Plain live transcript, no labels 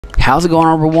How's it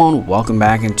going, everyone? Welcome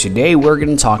back, and today we're going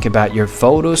to talk about your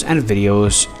photos and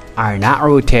videos are not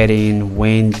rotating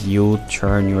when you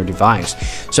turn your device.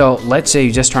 So let's say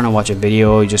you just trying to watch a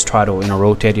video, you just try to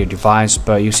rotate your device,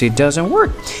 but you see it doesn't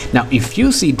work. Now if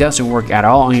you see it doesn't work at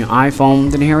all on your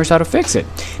iPhone, then here's how to fix it.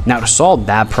 Now to solve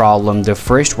that problem, the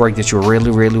first work that you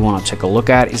really want to take a look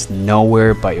at is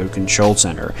nowhere but your control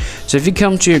center. So if you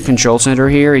come to your control center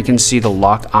here, you can see the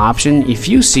lock option. If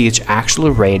you see it's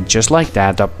actually red just like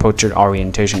that, the portrait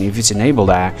orientation, if it's enabled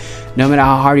that, no matter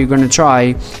how hard you're going to try,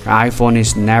 your iPhone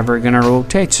is never gonna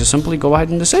rotate. So simply go ahead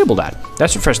and disable that.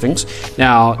 That's the first things.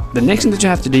 Now the next thing that you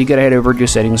have to do, you gotta head over to your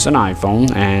settings on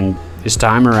iPhone, and this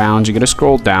time around you gotta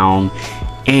scroll down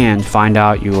and find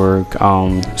out your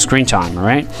screen time. All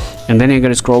right, and then you're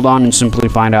gonna scroll down and simply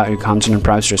find out your content and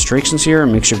privacy restrictions here,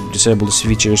 and make sure to disable these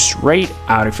features right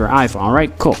out of your iPhone. All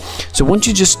right, cool. So once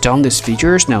you just done these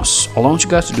features, now all I want you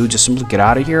guys to do is just simply get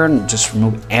out of here and just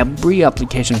remove every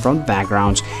application from the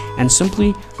backgrounds and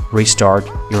simply restart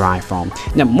your iPhone.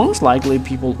 Now most likely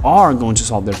people are going to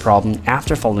solve their problem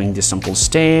after following this simple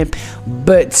step,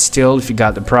 but still, if you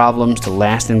got the problems, the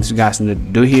last things you guys need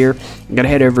to do here, you gotta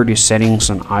head over to settings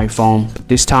on iPhone. But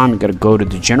this time you gotta go to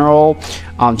the general,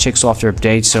 check software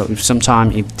updates. So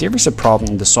if there is a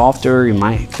problem in the software, you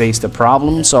might face the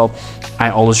problem. So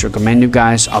I always recommend you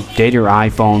guys update your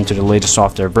iPhone to the latest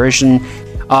software version.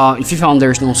 If you found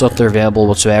there's no software available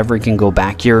whatsoever, you can go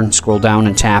back here and scroll down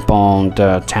and tap on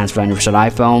the transfer and reset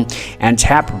iPhone and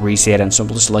tap reset and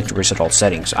simply select reset all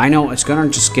settings. I know it's gonna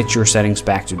just get your settings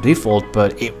back to default,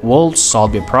 but it will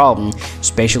solve your problem,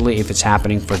 especially if it's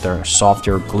happening for the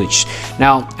software glitch.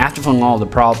 Now after following all the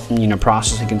problem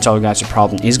process, I can tell you guys the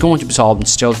problem is going to be solved. And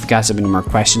still, if you guys have any more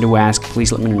questions to ask,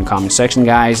 please let me know in the comment section,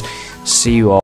 guys. See you all.